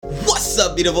What's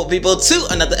up, beautiful people, to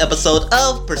another episode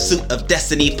of Pursuit of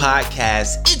Destiny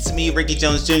podcast. It's me, Ricky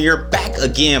Jones Jr., back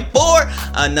again for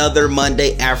another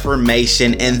Monday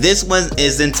affirmation, and this one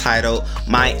is entitled,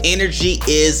 My Energy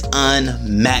is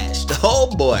Unmatched.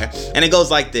 Oh boy. And it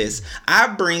goes like this: I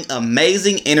bring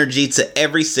amazing energy to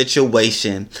every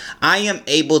situation. I am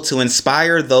able to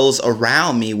inspire those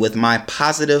around me with my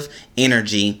positive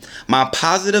energy. My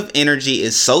positive energy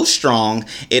is so strong,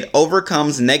 it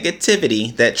overcomes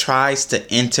negativity that tries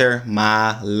to enter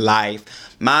my life.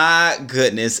 My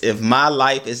goodness, if my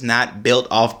life is not built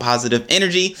off positive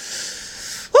energy.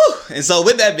 Whew. And so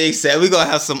with that being said, we're going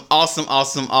to have some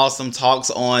awesome talks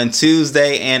on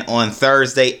Tuesday and on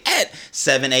Thursday at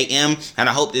 7 a.m. And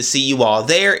I hope to see you all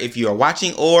there if you are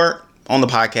watching or on the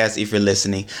podcast if you're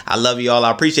listening. I love you all.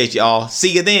 I appreciate you all.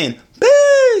 See you then. Peace.